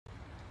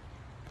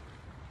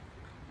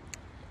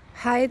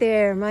Hi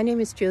there, my name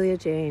is Julia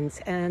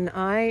Janes and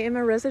I am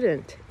a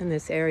resident in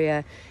this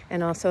area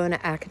and also an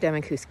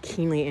academic who's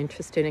keenly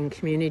interested in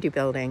community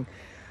building.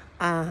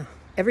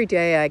 Every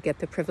day I get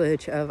the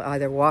privilege of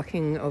either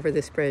walking over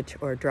this bridge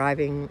or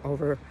driving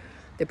over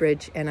the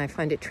bridge, and I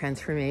find it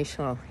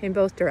transformational in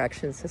both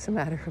directions, as a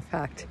matter of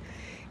fact.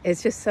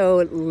 It's just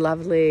so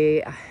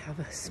lovely. I have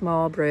a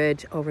small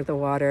bridge over the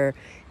water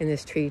in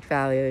this treat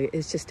valley.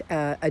 It's just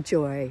a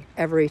joy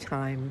every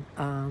time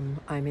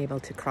I'm able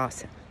to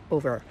cross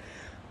over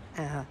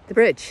the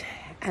bridge.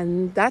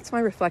 And that's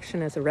my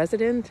reflection as a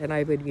resident, and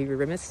I would be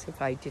remiss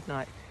if I did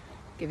not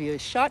give you a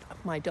shot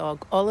of my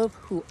dog Olive,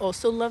 who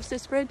also loves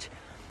this bridge.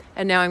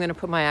 And now I'm going to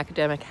put my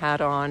academic hat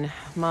on.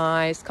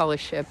 My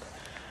scholarship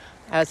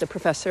as a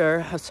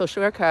professor of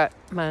social work at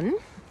MUN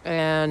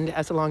and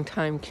as a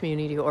longtime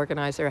community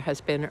organizer has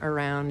been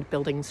around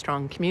building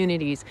strong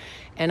communities.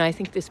 And I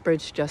think this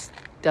bridge just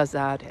does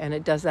that, and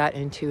it does that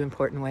in two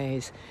important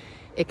ways.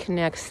 It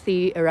connects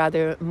the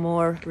rather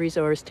more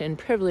resourced and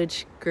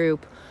privileged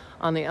group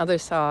on the other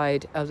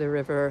side of the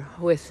river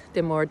with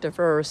the more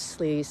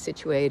diversely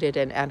situated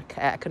and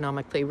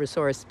economically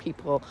resourced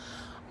people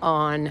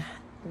on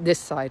this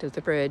side of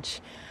the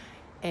bridge.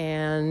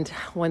 And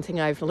one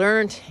thing I've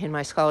learned in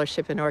my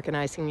scholarship in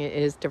organizing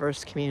is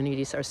diverse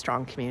communities are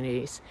strong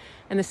communities.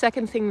 And the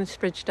second thing this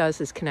bridge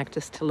does is connect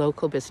us to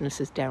local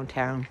businesses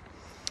downtown.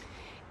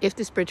 If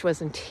this bridge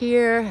wasn't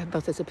here,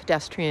 both as a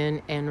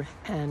pedestrian and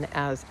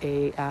as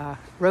a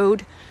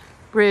road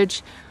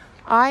bridge,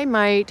 I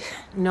might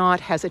not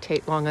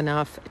hesitate long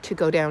enough to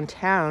go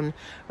downtown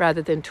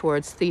rather than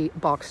towards the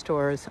box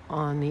stores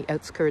on the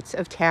outskirts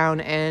of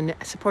town. And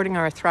supporting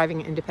our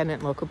thriving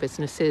independent local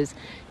businesses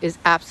is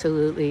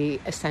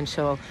absolutely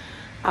essential,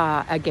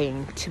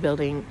 again, to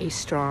building a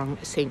strong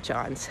St.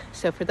 John's.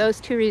 So for those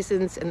two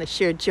reasons and the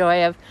sheer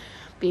joy of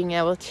being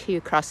able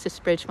to cross this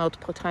bridge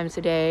multiple times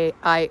a day,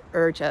 I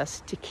urge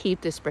us to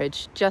keep this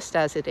bridge just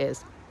as it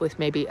is, with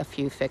maybe a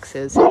few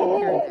fixes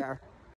here and there.